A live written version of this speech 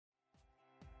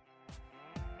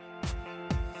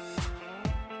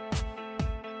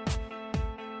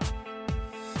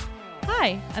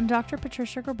Hi, I'm Dr.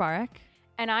 Patricia Grabarek.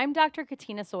 And I'm Dr.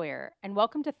 Katina Sawyer, and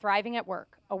welcome to Thriving at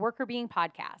Work, a Worker Being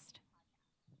podcast.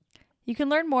 You can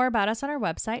learn more about us on our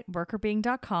website,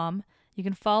 workerbeing.com. You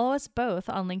can follow us both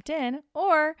on LinkedIn,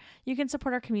 or you can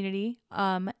support our community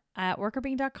at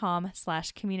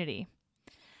workerbeing.com/community.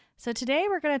 So today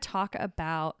we're going to talk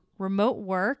about remote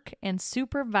work and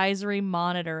supervisory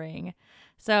monitoring.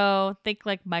 So think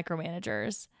like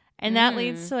micromanagers. And that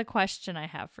leads to the question I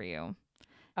have for you.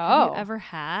 Have you ever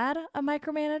had a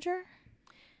micromanager?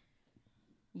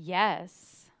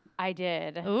 Yes, I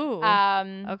did. Ooh.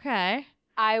 Okay.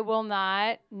 I will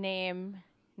not name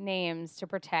names to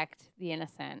protect the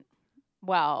innocent.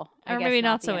 Well, I or guess maybe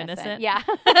not the so innocent. Yeah.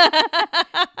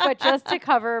 But just to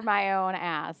cover my own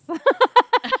ass.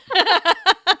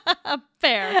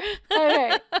 Fair.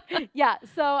 Okay. Yeah.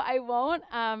 So I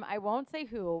won't say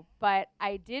who, but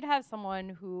I did work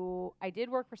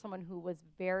for someone who was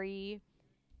very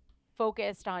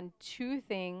focused on two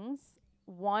things.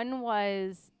 One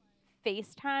was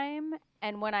FaceTime.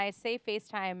 And when I say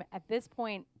FaceTime, at this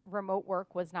point, remote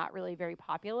work was not really very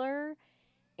popular.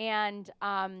 And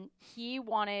he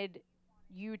wanted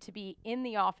you to be in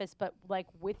the office, but like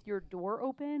with your door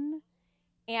open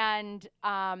and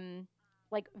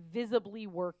like visibly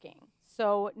working.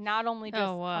 So not only just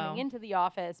coming into the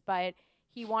office, but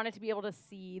he wanted to be able to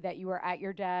see that you were at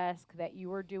your desk, that you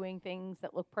were doing things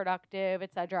that look productive,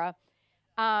 etc.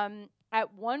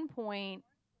 At one point,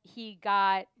 he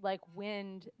got like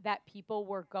wind that people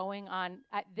were going on.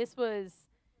 This was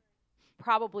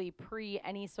probably pre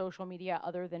any social media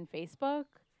other than Facebook,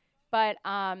 but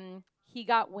he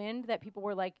got wind that people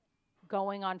were like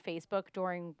going on Facebook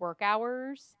during work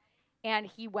hours. And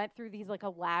he went through these like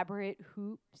elaborate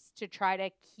hoops to try to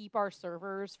keep our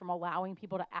servers from allowing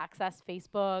people to access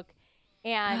Facebook.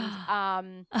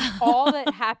 And all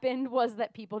that happened was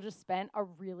that people just spent a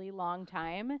really long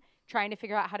time trying to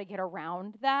figure out how to get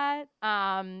around that.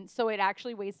 So it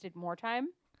actually wasted more time.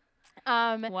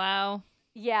 Wow.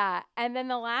 Yeah. And then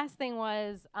the last thing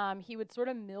was he would sort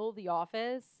of mill the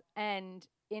office. And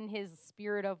in his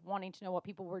spirit of wanting to know what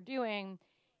people were doing,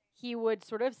 he would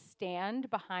sort of stand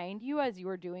behind you as you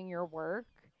were doing your work.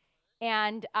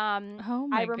 And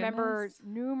I remember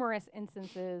numerous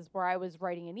instances where I was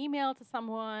writing an email to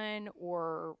someone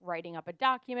or writing up a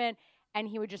document, and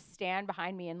he would just stand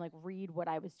behind me and like read what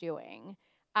I was doing,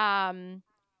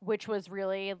 which was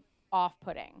really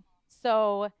off-putting.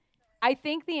 So I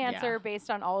think the answer based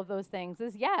on all of those things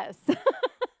is yes.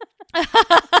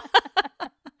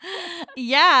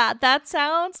 Yeah, that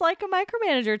sounds like a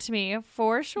micromanager to me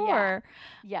for sure.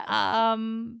 Yeah. Yes.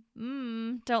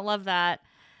 Don't love that.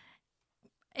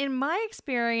 In my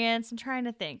experience, I'm trying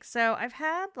to think. So I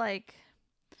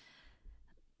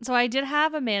did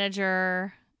have a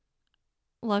manager.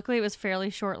 Luckily, it was fairly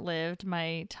short-lived,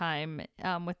 my time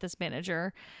with this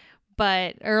manager.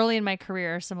 But early in my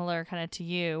career, similar kind of to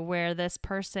you, where this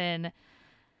person,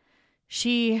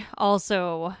 she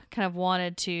also kind of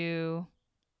wanted to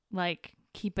like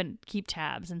keep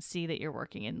tabs and see that you're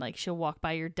working, and like she'll walk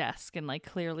by your desk and like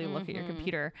clearly look at your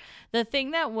computer. The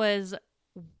thing that was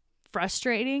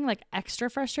frustrating, like extra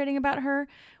frustrating about her,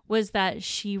 was that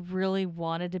she really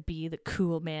wanted to be the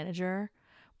cool manager,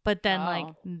 but then like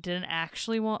didn't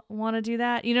actually want to do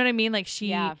that. You know what I mean? Like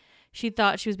she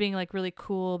thought she was being like really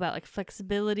cool about like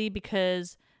flexibility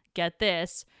because, get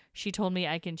this, she told me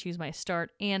I can choose my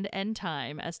start and end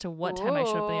time as to what time I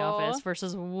showed up in the office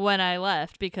versus when I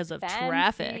left because of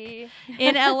traffic.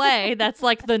 In LA, that's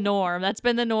like the norm. That's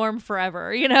been the norm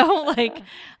forever, you know? Like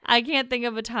I can't think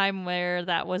of a time where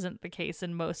that wasn't the case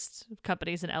in most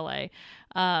companies in LA.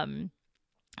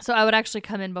 So I would actually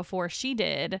come in before she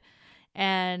did,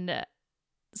 and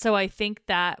so I think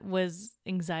that was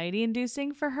anxiety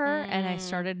inducing for her. And I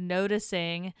started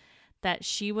noticing that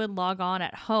she would log on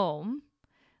at home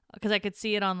because I could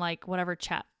see it on like whatever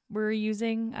chat we were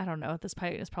using. I don't know. This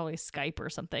is probably Skype or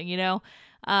something, you know?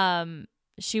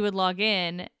 She would log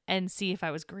in and see if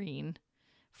I was green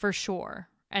for sure.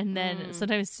 And then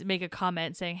sometimes make a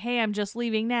comment saying, hey, I'm just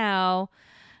leaving now.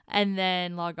 And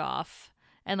then log off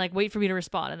and like wait for me to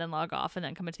respond and then log off and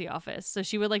then come into the office. So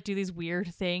she would like do these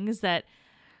weird things that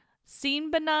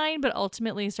seemed benign, but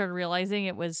ultimately started realizing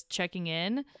it was checking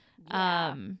in.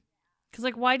 Yeah. Because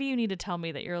like, why do you need to tell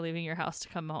me that you're leaving your house to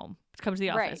come to the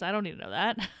office? Right. I don't need to know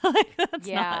that. Like, that's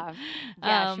not.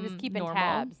 Yeah, she was keeping normal.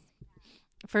 tabs.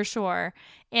 For sure.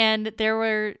 And there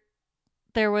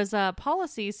was a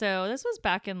policy. So this was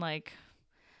back in like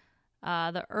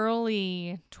the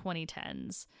early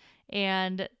 2010s.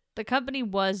 And the company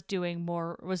was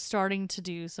starting to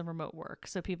do some remote work.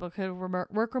 So people could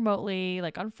work remotely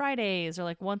like on Fridays or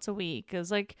like once a week. It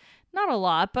was like not a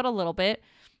lot, but a little bit.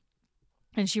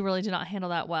 And she really did not handle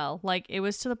that well. Like it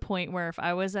was to the point where if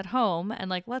I was at home and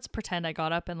like, let's pretend I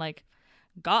got up and like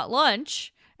got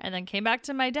lunch and then came back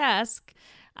to my desk,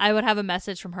 I would have a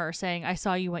message from her saying, I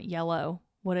saw you went yellow.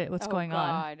 What's going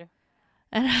on?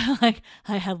 And I'm like,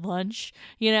 I had lunch,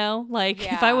 like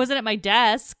if I wasn't at my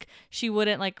desk, she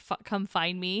wouldn't like come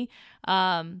find me.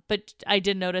 But I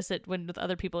did notice it when with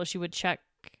other people, she would check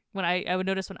when I would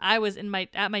notice when I was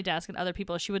at my desk and other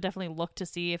people, she would definitely look to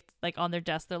see if like on their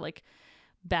desk, their like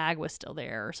bag was still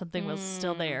there or something was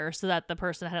still there so that the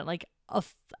person hadn't like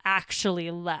actually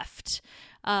left.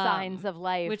 Signs of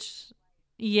life. Which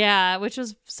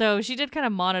was, so she did kind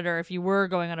of monitor if you were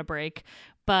going on a break,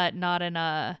 but not in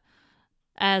a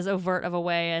as overt of a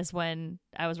way as when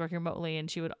I was working remotely and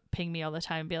she would ping me all the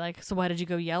time and be like, so why did you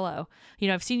go yellow?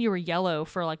 I've seen you were yellow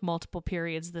for like multiple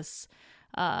periods this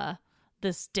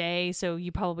day, so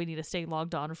you probably need to stay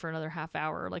logged on for another half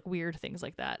hour, like weird things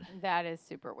like that. That is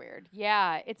super weird.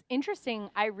 Yeah, it's interesting.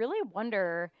 I really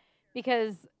wonder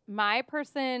because my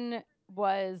person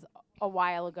was a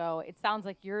while ago. It sounds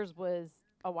like yours was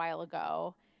a while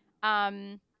ago.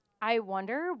 I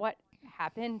wonder what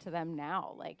happened to them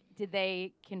now. Like, did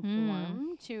they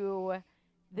conform to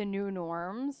the new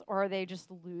norms or are they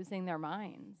just losing their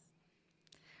minds?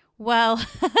 Well,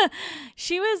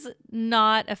 she was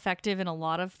not effective in a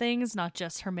lot of things, not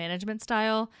just her management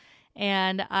style.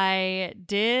 And I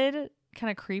did kind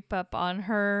of creep up on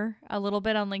her a little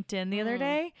bit on LinkedIn the other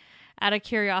day out of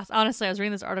curiosity. Honestly, I was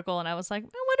reading this article and I was like, I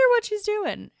wonder what she's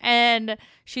doing. And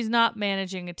she's not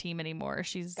managing a team anymore.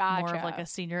 She's more of like a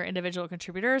senior individual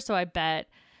contributor. So I bet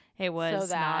it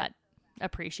was not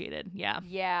appreciated. Yeah.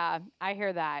 Yeah, I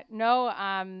hear that.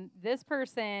 No, this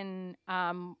person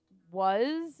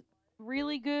was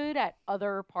really good at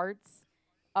other parts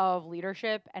of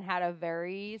leadership and had a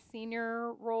very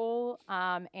senior role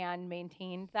and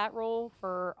maintained that role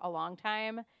for a long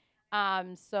time.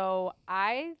 So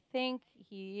I think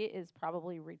he is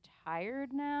probably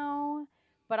retired now,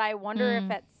 but I wonder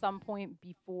if at some point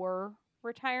before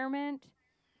retirement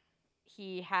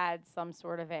he had some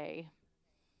sort of a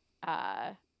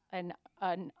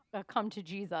come to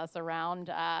Jesus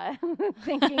around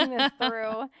thinking this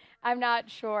through. I'm not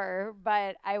sure,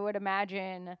 but I would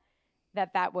imagine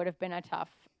that would have been a tough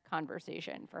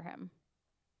conversation for him.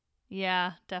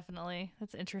 Yeah, definitely.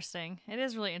 That's interesting. It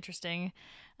is really interesting.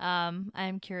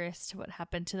 I'm curious to what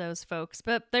happened to those folks,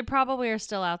 but they probably are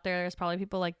still out there. There's probably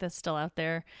people like this still out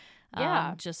there.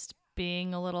 Just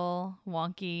being a little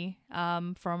wonky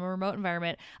from a remote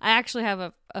environment. I actually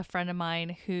have a friend of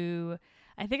mine who,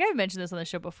 I think I've mentioned this on the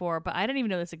show before, but I didn't even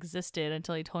know this existed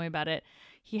until he told me about it.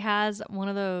 He has one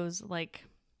of those like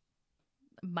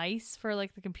mice for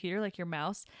like the computer, like your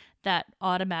mouse, that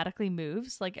automatically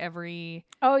moves like every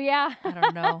I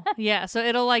don't know. Yeah, so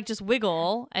it'll like just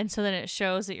wiggle and so then it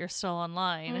shows that you're still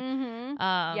online.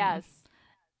 Yes.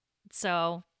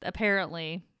 So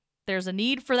apparently there's a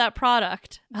need for that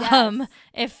product. Yes.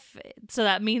 If so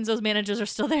that means those managers are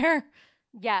still there.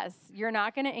 Yes, you're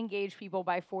not going to engage people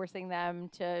by forcing them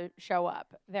to show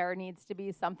up. There needs to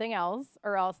be something else,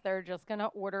 or else they're just going to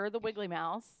order the Wiggly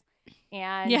Mouse,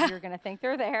 and you're going to think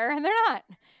they're there, and they're not.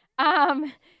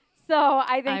 So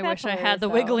I think I wish I had the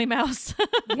Wiggly Mouse.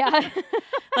 Yeah,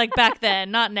 like back then,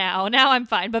 not now. Now I'm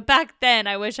fine, but back then,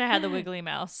 I wish I had the Wiggly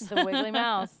Mouse. The Wiggly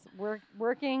Mouse,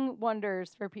 working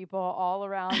wonders for people all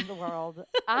around the world.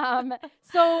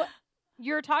 So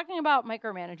you're talking about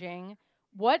micromanaging.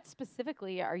 What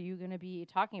specifically are you going to be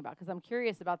talking about? Because I'm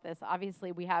curious about this.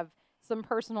 Obviously, we have some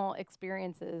personal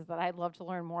experiences that I'd love to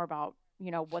learn more about,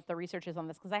 what the research is on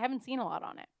this, because I haven't seen a lot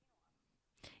on it.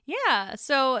 Yeah.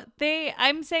 So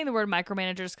I'm saying the word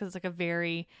micromanagers because it's like a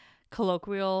very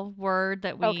colloquial word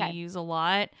that we use a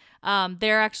lot.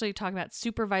 They're actually talking about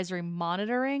supervisory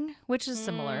monitoring, which is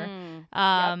similar.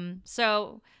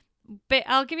 So but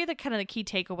I'll give you the kind of the key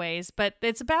takeaways, but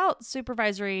it's about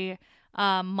supervisory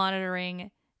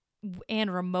monitoring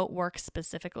and remote work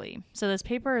specifically. So this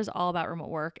paper is all about remote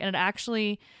work, and it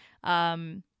actually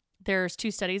there's two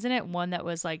studies in it, one that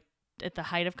was like at the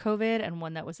height of COVID and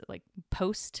one that was like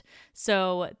post.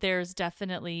 So there's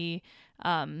definitely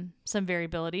some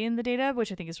variability in the data,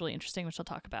 which I think is really interesting, which I'll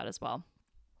talk about as well.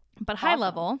 But high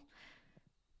level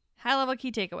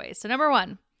key takeaways. So number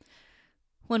one,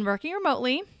 when working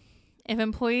remotely, if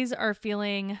employees are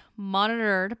feeling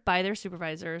monitored by their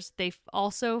supervisors, they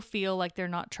also feel like they're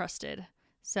not trusted.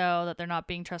 So that they're not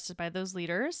being trusted by those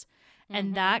leaders.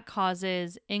 And that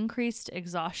causes increased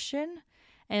exhaustion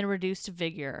and reduced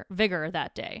vigor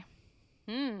that day.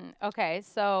 Okay.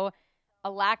 So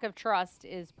a lack of trust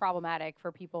is problematic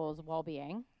for people's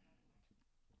well-being.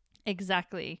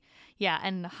 Exactly. Yeah.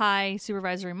 And high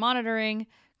supervisory monitoring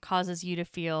causes you to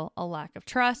feel a lack of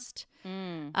trust.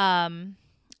 And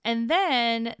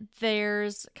then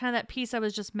there's kind of that piece I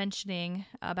was just mentioning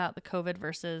about the COVID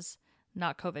versus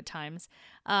not COVID times.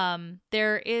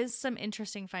 There is some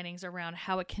interesting findings around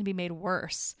how it can be made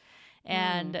worse.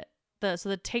 And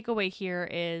the takeaway here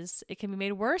is it can be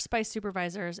made worse by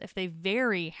supervisors if they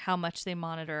vary how much they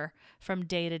monitor from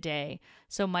day to day.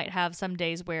 So might have some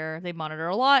days where they monitor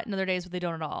a lot and other days where they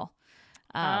don't at all.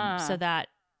 So that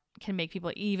can make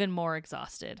people even more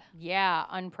exhausted. Yeah,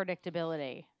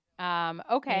 unpredictability.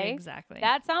 Okay. Exactly.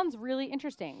 That sounds really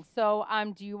interesting. So,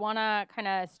 do you want to kind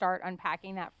of start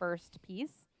unpacking that first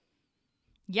piece?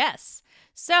 Yes.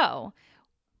 So,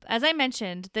 as I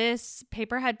mentioned, this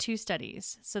paper had 2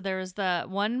 studies. So there was the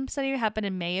one study that happened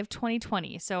in May of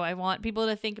 2020. So I want people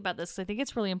to think about this because I think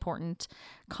it's really important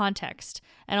context.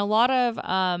 And a lot of,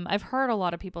 I've heard a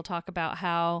lot of people talk about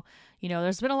how,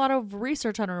 there's been a lot of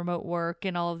research on remote work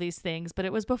and all of these things, but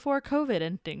it was before COVID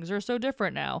and things are so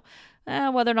different now.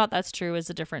 Whether or not that's true is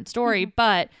a different story,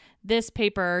 but this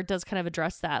paper does kind of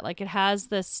address that. Like it has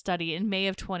this study in May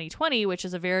of 2020, which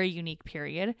is a very unique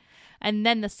period. And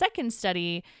then the second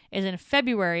study is in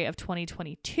February of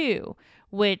 2022,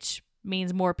 which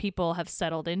means more people have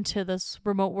settled into this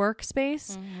remote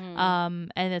workspace.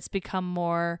 And it's become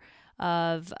more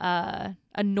of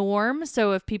a norm.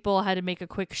 So if people had to make a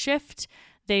quick shift,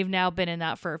 they've now been in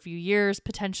that for a few years,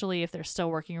 potentially if they're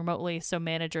still working remotely. So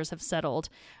managers have settled.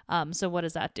 So what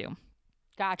does that do?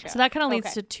 Gotcha. So that kind of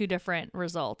leads to 2 different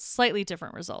results, slightly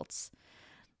different results.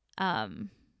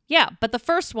 Yeah, but the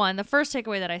first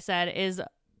takeaway that I said is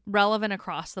relevant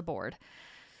across the board.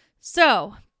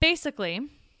 So basically,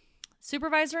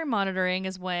 supervisory monitoring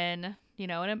is when,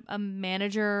 a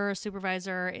manager or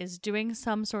supervisor is doing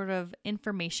some sort of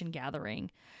information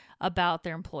gathering about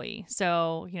their employee.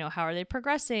 So, how are they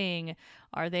progressing?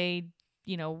 Are they,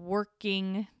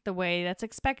 working the way that's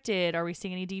expected? Are we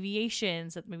seeing any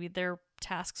deviations that maybe their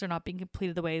tasks are not being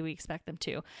completed the way we expect them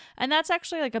to? And that's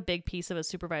actually like a big piece of a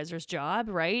supervisor's job,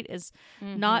 right? Is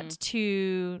it's not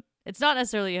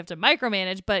necessarily you have to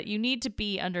micromanage, but you need to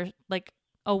be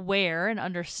aware and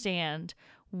understand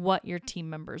what your team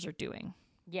members are doing.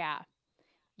 Yeah.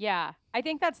 Yeah. I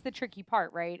think that's the tricky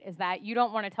part, right? Is that you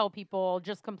don't want to tell people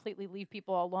just completely leave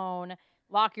people alone,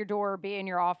 lock your door, be in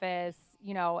your office,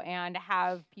 and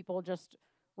have people just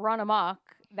run amok.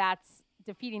 That's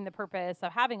defeating the purpose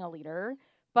of having a leader.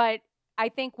 But I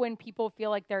think when people feel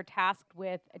like they're tasked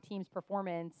with a team's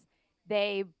performance,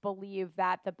 they believe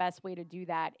that the best way to do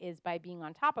that is by being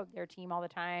on top of their team all the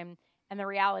time. And the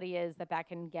reality is that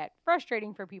can get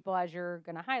frustrating for people, as you're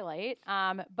going to highlight.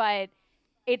 But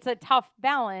it's a tough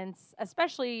balance,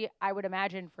 especially, I would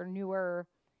imagine, for newer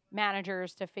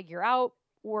managers to figure out,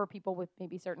 or people with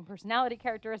maybe certain personality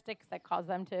characteristics that cause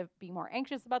them to be more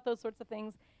anxious about those sorts of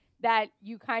things, that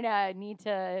you kind of need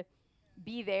to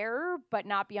be there but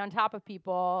not be on top of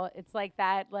people. It's like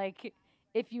that,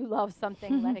 if you love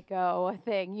something, let it go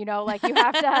thing, you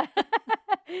have to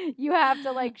you have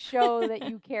to show that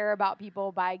you care about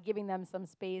people by giving them some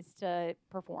space to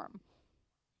perform.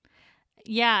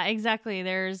 Yeah, exactly.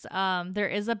 There is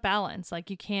a balance. Like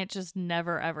you can't just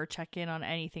never ever check in on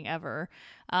anything ever.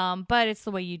 But it's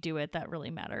the way you do it that really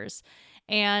matters.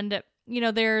 And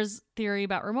there's theory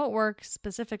about remote work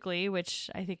specifically, which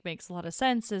I think makes a lot of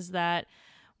sense, is that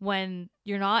when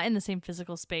you're not in the same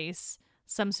physical space,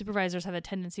 some supervisors have a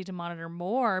tendency to monitor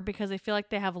more because they feel like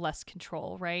they have less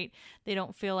control, right? They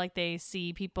don't feel like they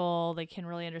see people, they can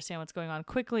really understand what's going on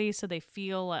quickly, so they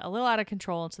feel a little out of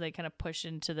control, and so they kind of push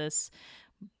into this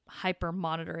hyper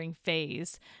monitoring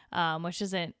phase, which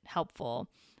isn't helpful.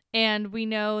 And we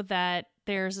know that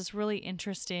there's this really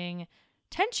interesting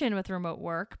tension with remote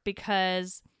work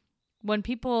because when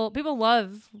people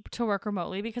love to work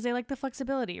remotely because they like the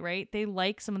flexibility, right? They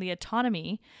like some of the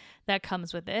autonomy that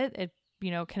comes with it. It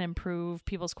can improve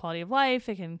people's quality of life.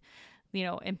 It can,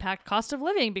 impact cost of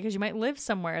living because you might live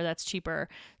somewhere that's cheaper.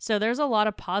 So there's a lot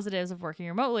of positives of working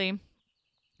remotely.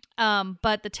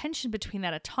 But the tension between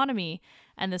that autonomy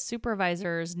and the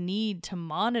supervisor's need to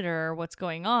monitor what's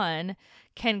going on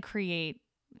can create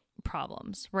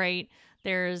problems, right?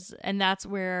 And that's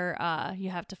where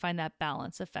you have to find that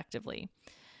balance effectively.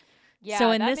 Yeah. So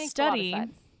in this study,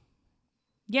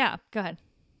 yeah, go ahead.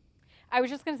 I was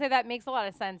just going to say that makes a lot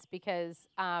of sense because,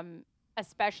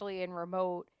 especially in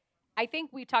remote, I think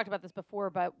we talked about this before,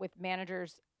 but with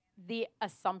managers, the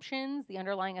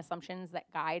underlying assumptions that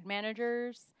guide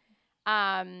managers,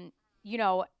 you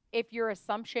know, if your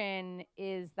assumption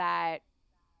is that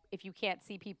if you can't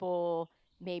see people,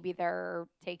 maybe they're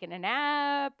taking a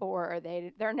nap or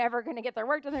they're never going to get their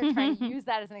work done. They're trying to use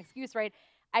that as an excuse, right?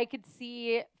 I could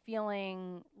see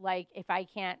feeling like if I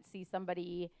can't see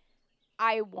somebody,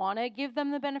 I want to give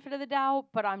them the benefit of the doubt,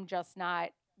 but I'm just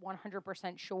not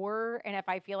 100% sure. And if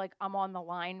I feel like I'm on the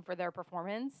line for their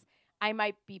performance, I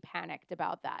might be panicked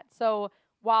about that. So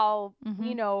while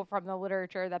we know from the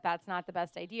literature that that's not the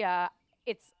best idea,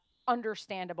 it's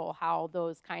understandable how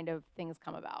those kind of things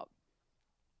come about.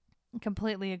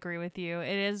 Completely agree with you.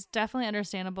 It is definitely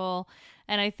understandable.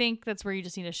 And I think that's where you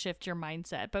just need to shift your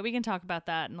mindset. But we can talk about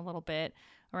that in a little bit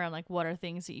around like what are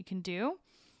things that you can do.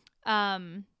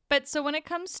 But so when it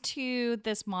comes to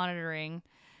this monitoring,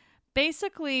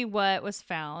 basically what was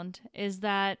found is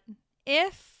that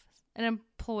if an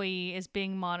employee is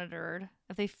being monitored,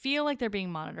 if they feel like they're being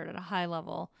monitored at a high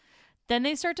level, then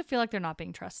they start to feel like they're not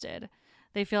being trusted.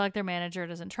 They feel like their manager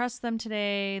doesn't trust them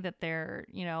today, that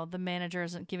the manager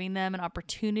isn't giving them an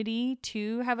opportunity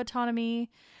to have autonomy.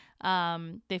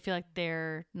 They feel like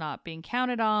they're not being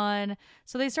counted on.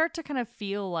 So they start to kind of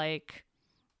feel like,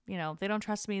 they don't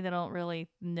trust me. They don't really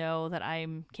know that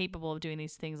I'm capable of doing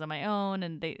these things on my own.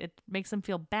 And it makes them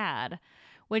feel bad,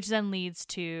 which then leads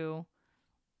to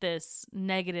this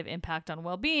negative impact on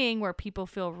well-being where people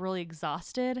feel really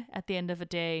exhausted at the end of a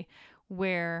day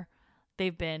where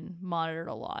they've been monitored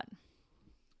a lot.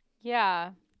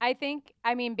 Yeah. I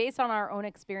mean, based on our own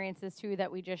experiences too,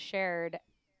 that we just shared,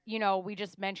 we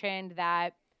just mentioned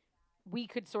that we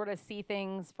could sort of see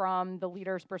things from the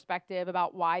leader's perspective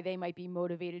about why they might be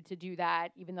motivated to do that,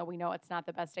 even though we know it's not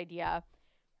the best idea.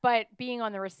 But being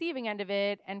on the receiving end of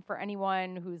it, and for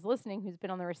anyone who's listening who's been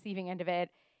on the receiving end of it,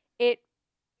 it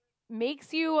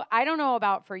makes you, I don't know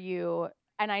about for you,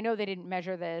 and I know they didn't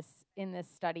measure this in this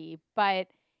study, but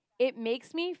it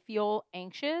makes me feel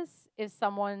anxious if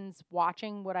someone's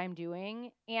watching what I'm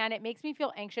doing. And it makes me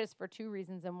feel anxious for two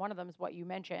reasons. And one of them is what you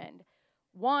mentioned.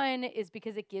 One is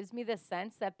because it gives me the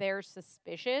sense that they're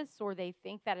suspicious or they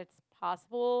think that it's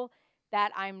possible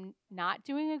that I'm not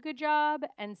doing a good job.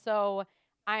 And so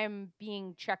I'm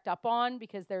being checked up on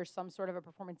because there's some sort of a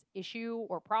performance issue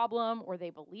or problem, or they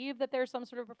believe that there's some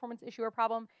sort of performance issue or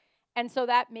problem. And so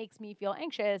that makes me feel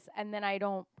anxious, and then I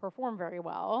don't perform very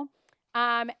well.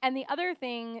 And the other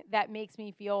thing that makes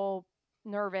me feel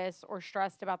nervous or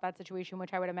stressed about that situation,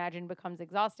 which I would imagine becomes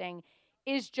exhausting,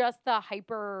 is just the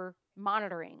hyper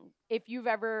monitoring. If you've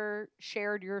ever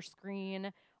shared your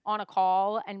screen on a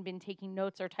call and been taking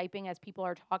notes or typing as people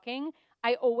are talking,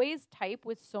 I always type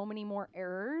with so many more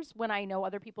errors when I know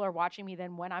other people are watching me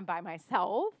than when I'm by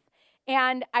myself.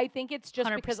 And I think it's just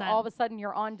 100%. Because all of a sudden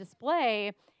you're on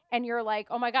display and you're like,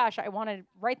 oh my gosh, I want to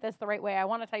write this the right way. I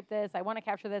want to type this. I want to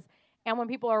capture this. And when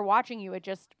people are watching you, it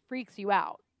just freaks you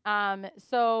out.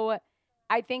 So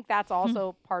I think that's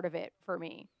also part of it for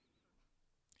me.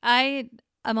 I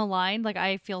am aligned. Like,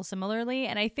 I feel similarly.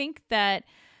 And I think that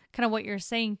kind of what you're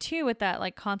saying too with that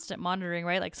like constant monitoring,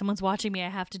 right? Like someone's watching me, I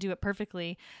have to do it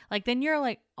perfectly. Like then you're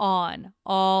like on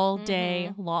all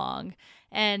day long.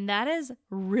 And that is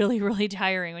really, really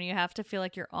tiring when you have to feel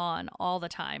like you're on all the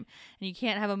time. And you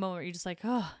can't have a moment where you're just like,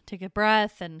 oh, take a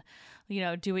breath and,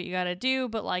 do what you got to do.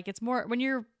 But like it's more when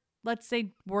you're, let's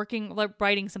say, working, like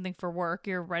writing something for work,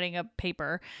 you're writing a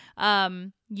paper,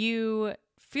 you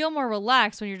feel more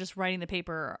relaxed when you're just writing the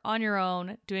paper on your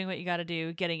own, doing what you got to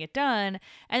do, getting it done.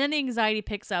 And then the anxiety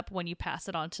picks up when you pass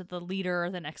it on to the leader or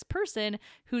the next person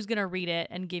who's going to read it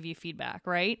and give you feedback,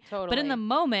 right? Totally. But in the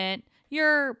moment,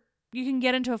 you can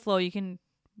get into a flow, you can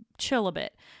chill a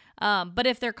bit. But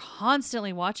if they're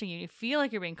constantly watching you, you feel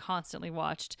like you're being constantly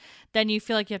watched, then you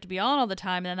feel like you have to be on all the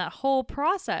time. And then that whole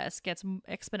process gets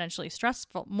exponentially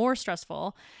more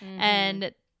stressful.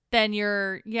 And then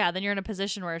you're in a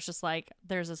position where it's just like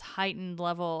there's this heightened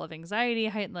level of anxiety,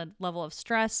 heightened level of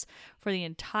stress for the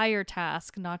entire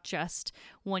task, not just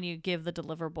when you give the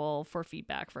deliverable for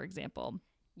feedback, for example.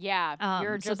 Yeah,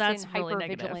 you're just in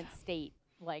hyper-vigilant state.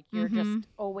 Like you're just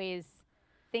always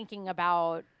thinking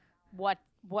about what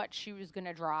shoe's going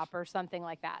to drop or something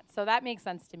like that. So that makes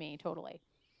sense to me, totally.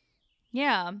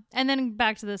 Yeah. And then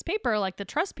back to this paper, like the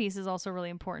trust piece is also really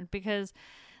important because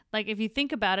like if you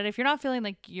think about it, if you're not feeling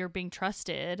like you're being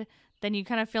trusted, then you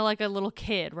kind of feel like a little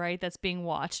kid, right? That's being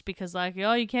watched because like,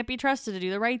 oh, you can't be trusted to do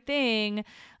the right thing.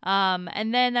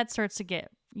 And then that starts to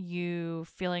get you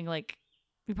feeling like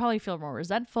you probably feel more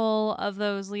resentful of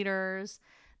those leaders.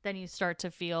 Then you start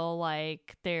to feel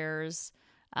like there's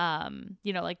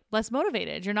like less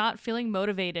motivated. You're not feeling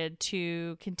motivated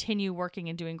to continue working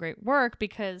and doing great work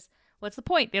because what's the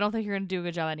point? They don't think you're going to do a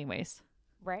good job anyways.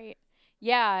 Right.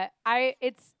 Yeah,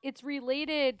 it's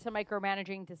related to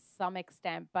micromanaging to some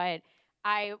extent, but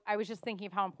I was just thinking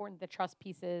of how important the trust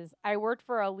piece is. I worked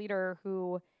for a leader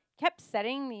who kept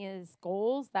setting these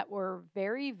goals that were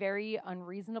very, very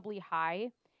unreasonably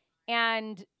high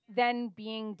and then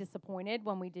being disappointed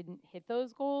when we didn't hit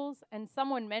those goals. And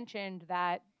someone mentioned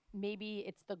that maybe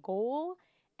it's the goal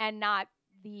and not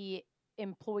the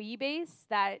employee base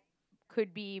that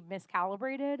could be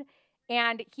miscalibrated.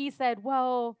 And he said,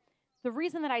 well, the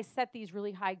reason that I set these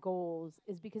really high goals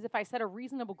is because if I set a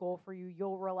reasonable goal for you,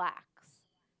 you'll relax.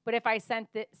 But if I set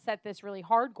this really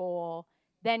hard goal,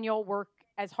 then you'll work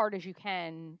as hard as you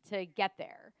can to get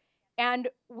there. And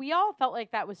we all felt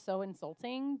like that was so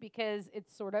insulting because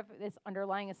it's sort of this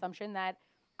underlying assumption that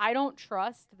I don't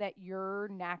trust that your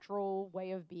natural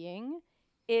way of being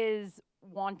is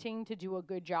wanting to do a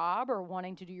good job or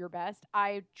wanting to do your best.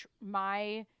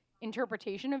 My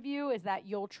interpretation of you is that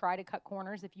you'll try to cut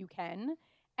corners if you can.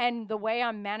 And the way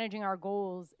I'm managing our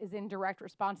goals is in direct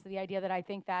response to the idea that I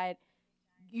think that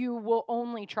you will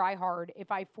only try hard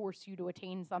if I force you to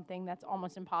attain something that's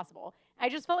almost impossible. I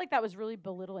just felt like that was really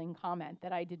belittling comment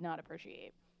that I did not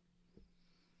appreciate.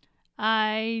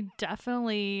 I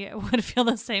definitely would feel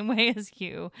the same way as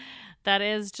you. That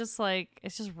is just like,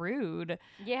 it's just rude.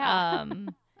 Yeah.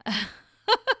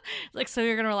 Like, so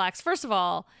you're going to relax. First of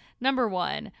all, number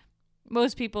one,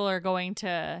 most people are going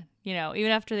to,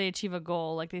 even after they achieve a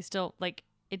goal, like they still, like,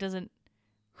 it doesn't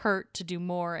hurt to do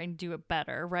more and do it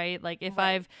better, right? Like if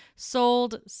I've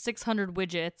sold 600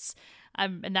 widgets,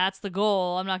 and that's the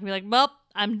goal, I'm not gonna be like, well,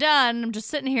 I'm done. I'm just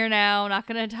sitting here now. Not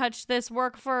gonna touch this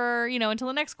work for, until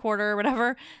the next quarter or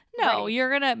whatever. No,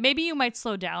 Right. maybe you might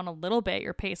slow down a little bit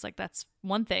your pace. Like that's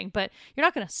one thing, but you're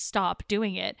not gonna stop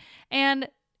doing it. And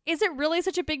is it really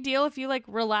such a big deal if you like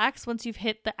relax once you've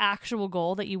hit the actual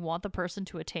goal that you want the person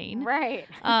to attain? Right.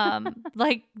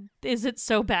 Like, is it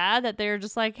so bad that they're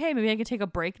just like, hey, maybe I can take a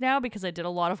break now because I did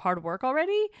a lot of hard work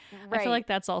already? I feel like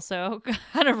that's also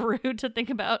kind of rude to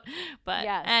think about. But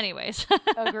yes. anyways.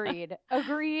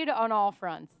 Agreed on all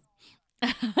fronts.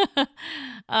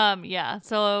 Yeah.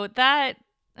 So that,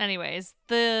 anyways,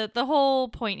 the whole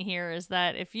point here is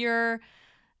that if you're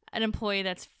an employee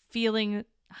that's feeling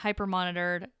hyper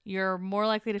monitored, you're more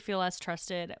likely to feel less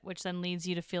trusted, which then leads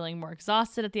you to feeling more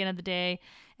exhausted at the end of the day,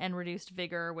 and reduced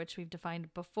vigor, which we've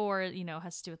defined before,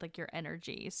 has to do with like your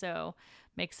energy. So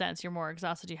makes sense. You're more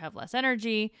exhausted, you have less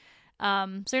energy.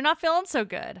 So you're not feeling so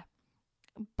good.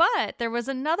 But there was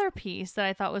another piece that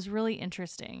I thought was really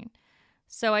interesting.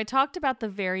 So I talked about the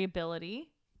variability,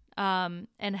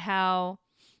 and how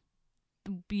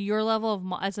your level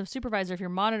of, as a supervisor, if you're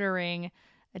monitoring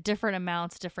at different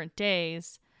amounts, different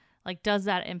days, like, does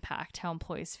that impact how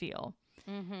employees feel?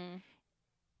 Mm-hmm.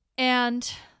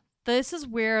 And this is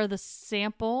where the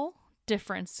sample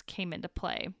difference came into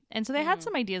play. And so they had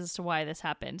some ideas as to why this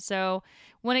happened. So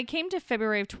when it came to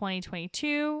February of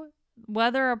 2022,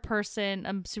 whether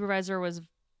a supervisor was,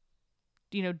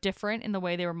 different in the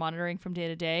way they were monitoring from day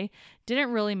to day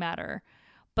didn't really matter.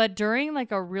 But during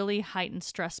like a really heightened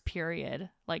stress period,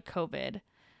 like COVID,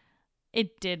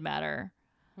 it did matter.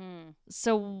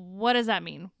 So what does that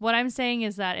mean? What I'm saying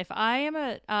is that if I am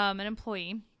an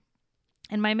employee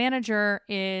and my manager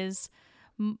is,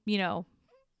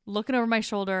 looking over my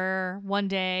shoulder one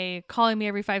day, calling me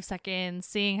every 5 seconds,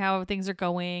 seeing how things are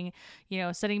going,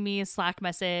 sending me a Slack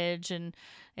message, and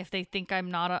if they think I'm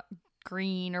not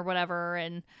green or whatever,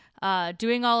 and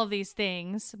doing all of these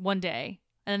things one day,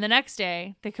 and then the next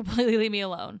day they completely leave me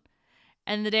alone,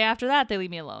 and the day after that they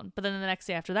leave me alone, but then the next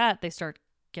day after that they start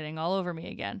getting all over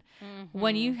me again.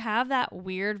 When you have that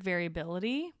weird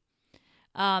variability,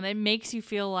 it makes you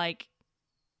feel like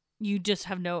you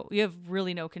have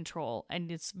really no control, and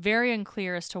it's very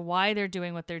unclear as to why they're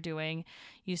doing what they're doing.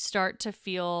 You start to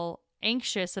feel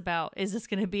anxious about, is this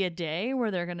going to be a day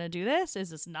where they're going to do this?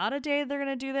 Is this not a day they're going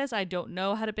to do this? I don't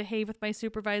know how to behave with my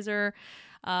supervisor.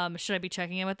 Should I be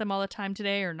checking in with them all the time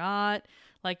today or not?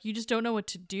 Like, you just don't know what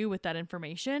to do with that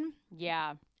information.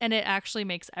 Yeah. And it actually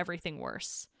makes everything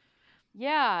worse.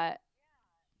 Yeah.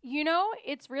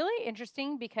 It's really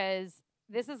interesting because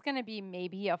this is going to be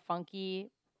maybe a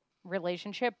funky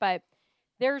relationship, but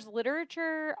there's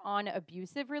literature on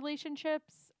abusive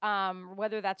relationships,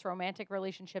 whether that's romantic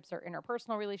relationships or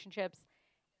interpersonal relationships.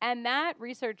 And that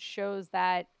research shows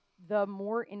that the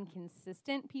more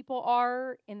inconsistent people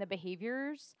are in the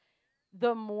behaviors,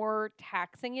 the more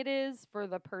taxing it is for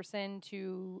the person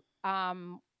to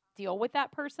deal with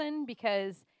that person.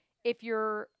 Because if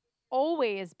you're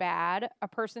always bad, a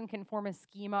person can form a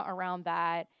schema around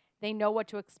that. They know what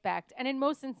to expect. And in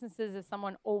most instances, if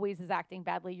someone always is acting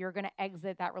badly, you're going to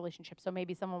exit that relationship. So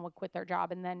maybe someone would quit their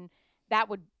job and then that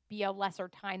would be a lesser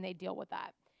time they deal with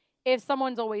that. If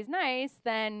someone's always nice,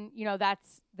 then,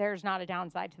 there's not a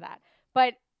downside to that.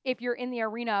 But if you're in the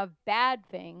arena of bad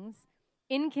things,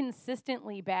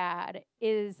 inconsistently bad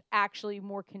is actually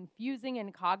more confusing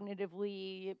and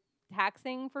cognitively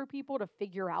taxing for people to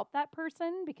figure out that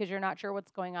person because you're not sure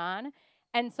what's going on.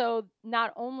 And so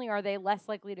not only are they less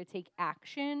likely to take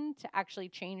action to actually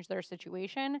change their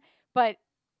situation, but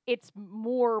it's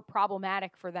more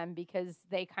problematic for them because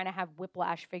they kind of have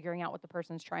whiplash figuring out what the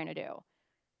person's trying to do.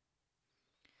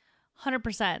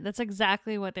 100%. That's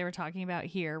exactly what they were talking about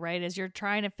here, right? As you're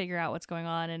trying to figure out what's going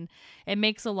on. And it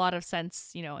makes a lot of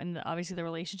sense, in obviously the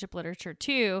relationship literature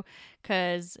too,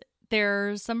 because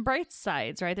there's some bright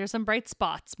sides, right? There's some bright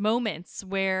spots, moments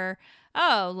where,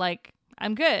 oh, like,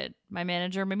 I'm good. My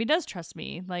manager maybe does trust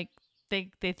me. Like,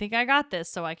 they think I got this,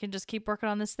 so I can just keep working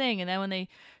on this thing. And then when they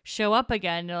show up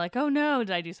again, they're like, oh no,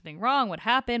 did I do something wrong? What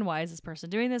happened? Why is this person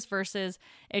doing this? Versus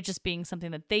it just being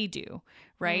something that they do,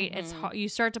 right? It's you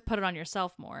start to put it on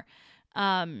yourself more.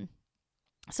 So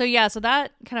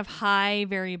that kind of high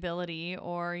variability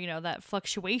or, that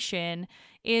fluctuation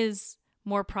is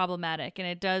more problematic, and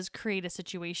it does create a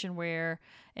situation where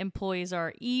employees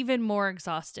are even more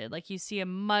exhausted. Like, you see a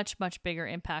much, much bigger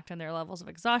impact on their levels of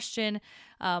exhaustion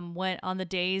when on the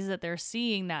days that they're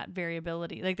seeing that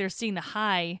variability, like they're seeing the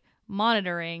high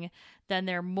monitoring, then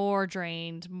they're more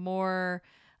drained, more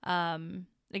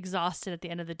exhausted at the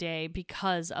end of the day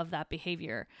because of that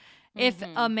behavior. If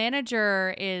a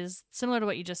manager is similar to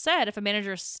what you just said, if a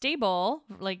manager is stable,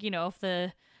 like, if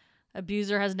the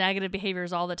abuser has negative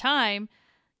behaviors all the time,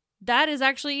 that is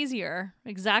actually easier.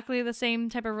 Exactly the same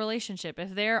type of relationship.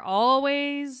 If they're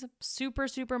always super,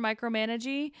 super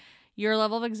micromanaging, your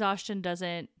level of exhaustion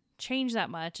doesn't change that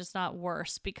much. It's not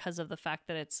worse because of the fact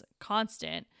that it's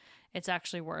constant. It's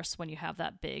actually worse when you have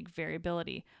that big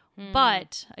variability.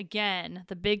 But again,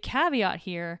 the big caveat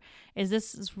here is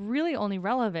this is really only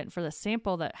relevant for the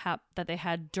sample that they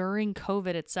had during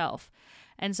COVID itself.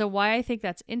 And so why I think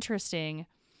that's interesting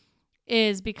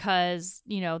is because,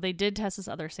 they did test this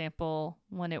other sample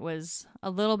when it was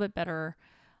a little bit better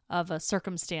of a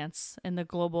circumstance in the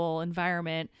global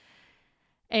environment.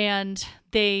 And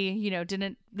they,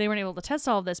 they weren't able to test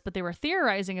all of this, but they were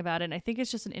theorizing about it. And I think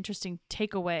it's just an interesting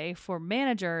takeaway for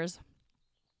managers.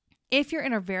 If you're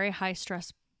in a very high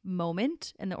stress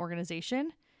moment in the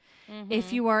organization,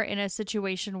 if you are in a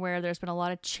situation where there's been a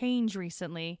lot of change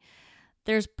recently,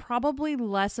 there's probably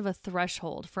less of a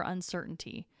threshold for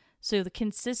uncertainty. So the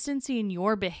consistency in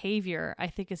your behavior, I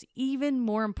think, is even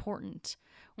more important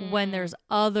when there's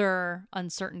other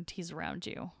uncertainties around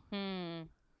you.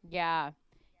 Yeah.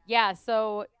 Yeah.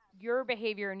 So your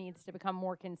behavior needs to become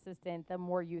more consistent the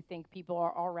more you think people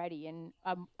are already in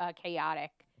a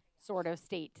chaotic sort of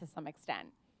state to some extent.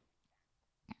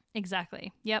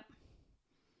 Exactly. Yep.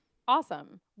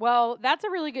 Awesome. Well, that's a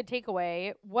really good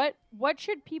takeaway. What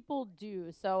should people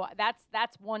do? So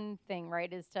that's one thing,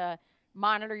 right? Is to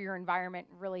monitor your environment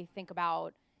and really think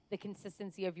about the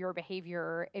consistency of your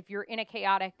behavior. If you're in a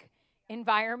chaotic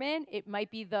environment, it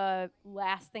might be the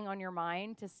last thing on your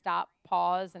mind to stop,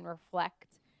 pause, and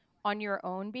reflect on your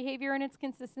own behavior and its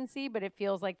consistency, but it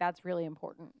feels like that's really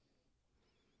important.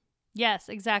 Yes,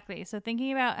 exactly. So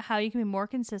thinking about how you can be more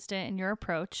consistent in your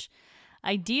approach.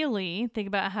 Ideally, think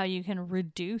about how you can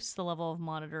reduce the level of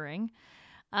monitoring.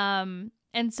 And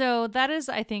so that is,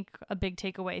 I think, a big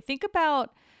takeaway. Think about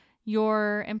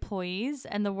your employees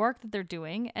and the work that they're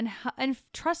doing and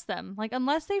trust them. Like,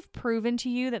 unless they've proven to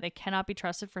you that they cannot be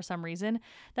trusted for some reason,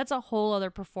 that's a whole other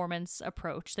performance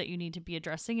approach that you need to be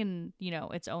addressing in,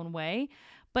 its own way.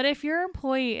 But if your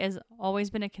employee has always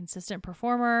been a consistent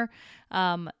performer,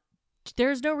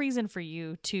 there's no reason for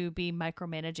you to be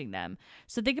micromanaging them.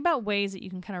 So think about ways that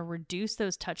you can kind of reduce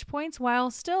those touch points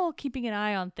while still keeping an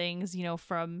eye on things,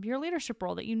 from your leadership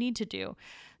role that you need to do.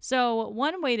 So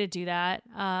one way to do that,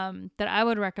 that I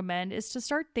would recommend is to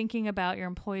start thinking about your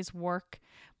employees' work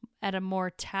at a more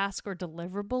task or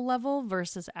deliverable level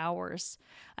versus hours.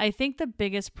 I think the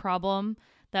biggest problem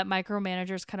that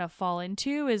micromanagers kind of fall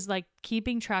into is like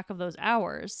keeping track of those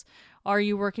hours. Are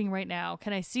you working right now?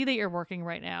 Can I see that you're working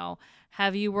right now?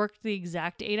 Have you worked the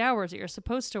exact 8 hours that you're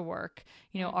supposed to work?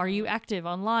 Are you active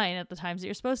online at the times that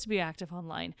you're supposed to be active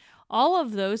online? All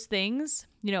of those things,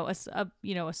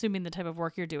 assuming the type of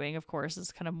work you're doing, of course,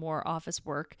 is kind of more office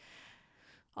work.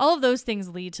 All of those things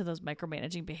lead to those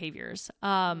micromanaging behaviors.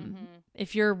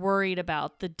 If you're worried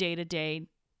about the day-to-day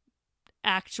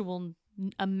actual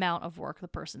amount of work the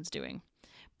person's doing.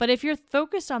 But if you're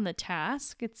focused on the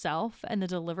task itself and the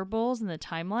deliverables and the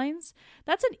timelines,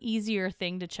 that's an easier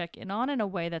thing to check in on in a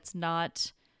way that's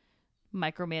not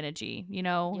micromanaging. You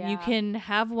know, you Yeah. can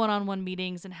have one-on-one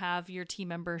meetings and have your team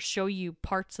members show you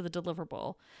parts of the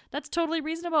deliverable. That's totally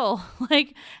reasonable.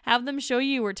 Like, have them show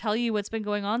you or tell you what's been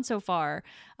going on so far.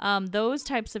 Those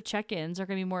types of check-ins are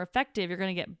going to be more effective. You're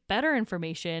going to get better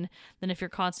information than if you're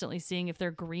constantly seeing if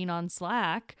they're green on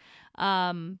Slack.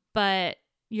 But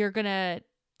you're going to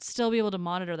still be able to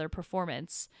monitor their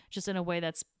performance just in a way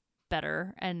that's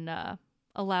better and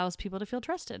allows people to feel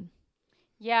trusted.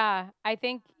 Yeah, I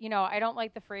think, I don't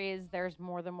like the phrase there's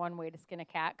more than one way to skin a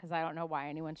cat because I don't know why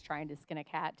anyone's trying to skin a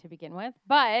cat to begin with.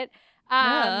 But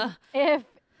Uh,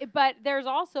 but there's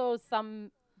also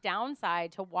some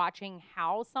downside to watching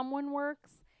how someone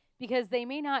works because they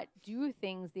may not do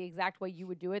things the exact way you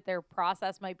would do it. Their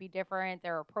process might be different,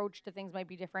 their approach to things might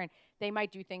be different. They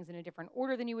might do things in a different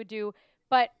order than you would do.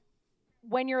 But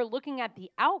when you're looking at the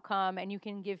outcome and you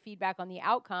can give feedback on the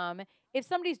outcome, if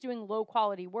somebody's doing low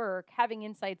quality work, having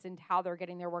insights into how they're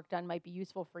getting their work done might be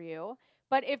useful for you.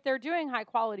 But if they're doing high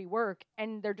quality work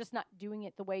and they're just not doing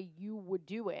it the way you would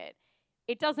do it,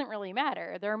 it doesn't really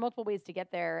matter. There are multiple ways to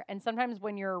get there. And sometimes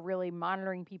when you're really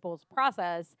monitoring people's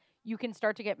process, you can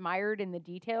start to get mired in the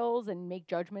details and make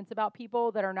judgments about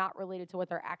people that are not related to what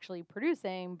they're actually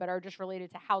producing, but are just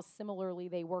related to how similarly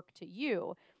they work to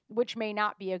you, which may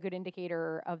not be a good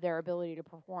indicator of their ability to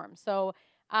perform. So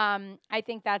I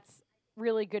think that's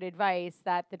really good advice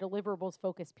that the deliverables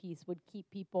focus piece would keep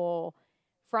people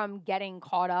from getting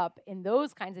caught up in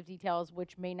those kinds of details,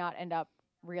 which may not end up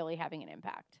really having an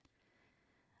impact.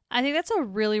 I think that's a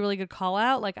really, really good call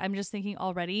out. Like, I'm just thinking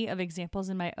already of examples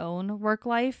in my own work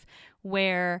life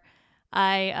where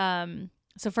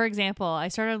so for example, I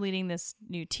started leading this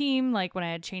new team, like when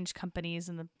I had changed companies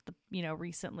in the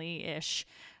recently ish.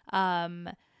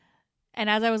 And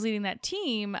as I was leading that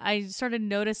team, I started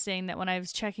noticing that when I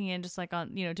was checking in, just like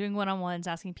on, doing one-on-ones,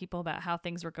 asking people about how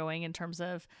things were going in terms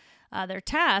of their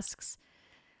tasks,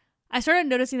 I started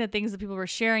noticing that things that people were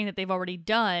sharing that they've already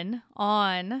done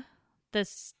on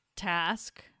this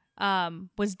task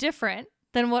was different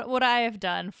than what I have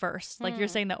done first. Like you're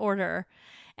saying, the order.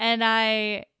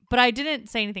 But I didn't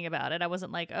say anything about it. I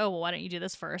wasn't like, oh, well, why don't you do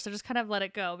this first? I just kind of let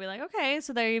it go. Be like, okay,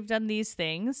 so they've done these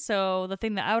things. So the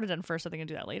thing that I would have done first, are they going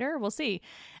to do that later? We'll see.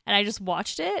 And I just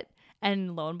watched it.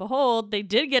 And lo and behold, they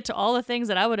did get to all the things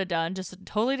that I would have done, just a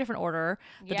totally different order.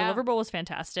 The deliverable was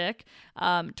fantastic.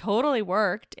 Totally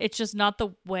worked. It's just not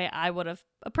the way I would have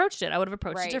approached it. I would have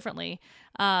approached it differently.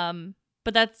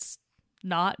 But that's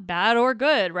not bad or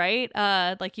good, right?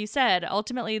 Like you said,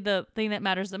 ultimately the thing that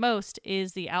matters the most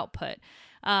is the output.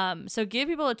 So give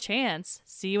people a chance,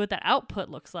 see what that output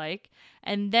looks like.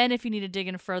 And then if you need to dig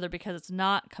in further because it's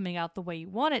not coming out the way you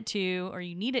want it to, or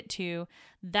you need it to,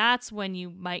 that's when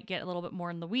you might get a little bit more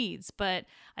in the weeds. But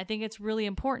I think it's really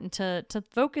important to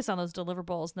focus on those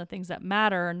deliverables and the things that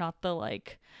matter, not the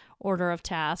like order of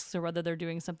tasks or whether they're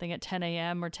doing something at 10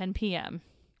 a.m. or 10 p.m.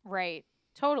 Right.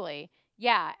 Totally.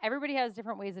 Yeah. Everybody has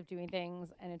different ways of doing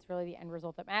things, and it's really the end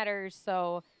result that matters.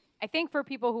 So I think for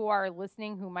people who are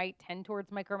listening who might tend towards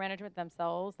micromanagement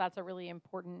themselves, that's a really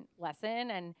important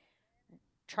lesson, and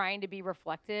trying to be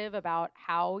reflective about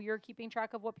how you're keeping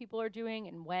track of what people are doing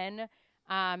and when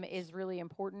is really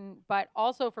important. But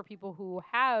also for people who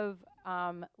have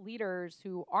leaders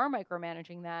who are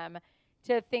micromanaging them,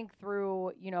 to think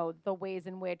through, the ways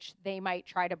in which they might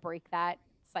try to break that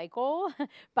cycle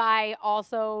by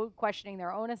also questioning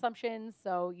their own assumptions.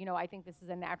 So, I think this is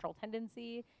a natural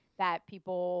tendency that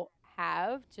people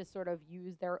have to sort of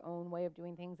use their own way of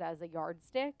doing things as a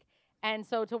yardstick. And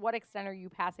so to what extent are you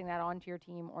passing that on to your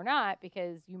team or not?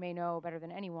 Because you may know better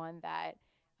than anyone that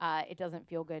it doesn't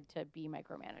feel good to be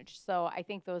micromanaged. So I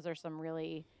think those are some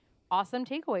really awesome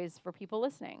takeaways for people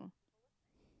listening.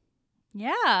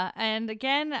 Yeah. And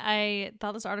again, I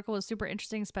thought this article was super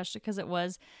interesting, especially because it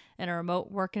was in a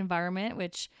remote work environment,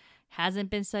 which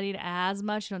hasn't been studied as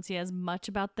much. You don't see as much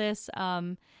about this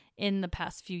in the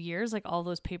past few years. Like all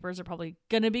those papers are probably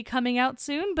going to be coming out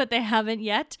soon, but they haven't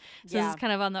yet. So this is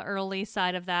kind of on the early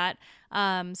side of that.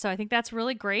 So I think that's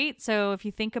really great. So if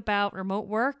you think about remote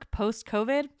work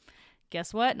post-COVID,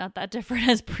 guess what? Not that different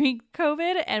as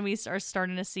pre-COVID. And we are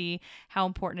starting to see how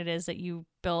important it is that you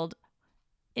build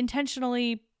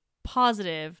intentionally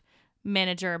positive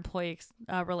manager-employee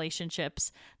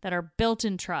relationships that are built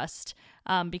in trust,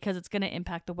 because it's going to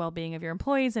impact the well-being of your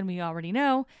employees. And we already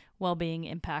know well-being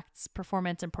impacts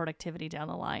performance and productivity down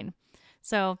the line.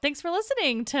 So thanks for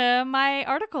listening to my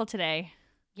article today.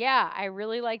 Yeah, I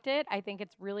really liked it. I think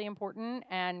it's really important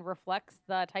and reflects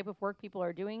the type of work people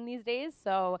are doing these days.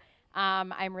 So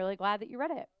I'm really glad that you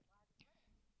read it.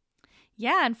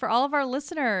 Yeah, and for all of our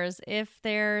listeners, if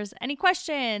there's any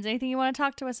questions, anything you want to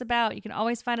talk to us about, you can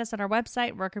always find us on our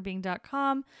website,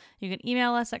 workerbeing.com. You can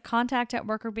email us at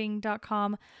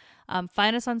contact@workerbeing.com.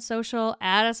 Find us on social,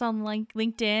 add us on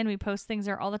LinkedIn. We post things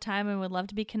there all the time and would love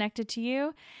to be connected to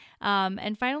you.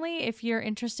 And finally, if you're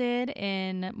interested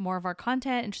in more of our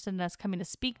content, interested in us coming to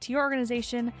speak to your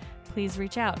organization, please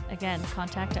reach out. Again,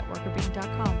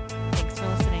 contact@workerbeing.com. Thanks for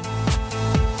listening.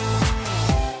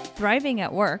 Thriving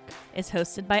at Work is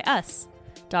hosted by us,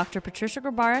 Dr. Patricia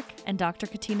Grabarek and Dr.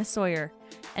 Katina Sawyer,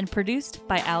 and produced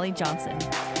by Allie Johnson.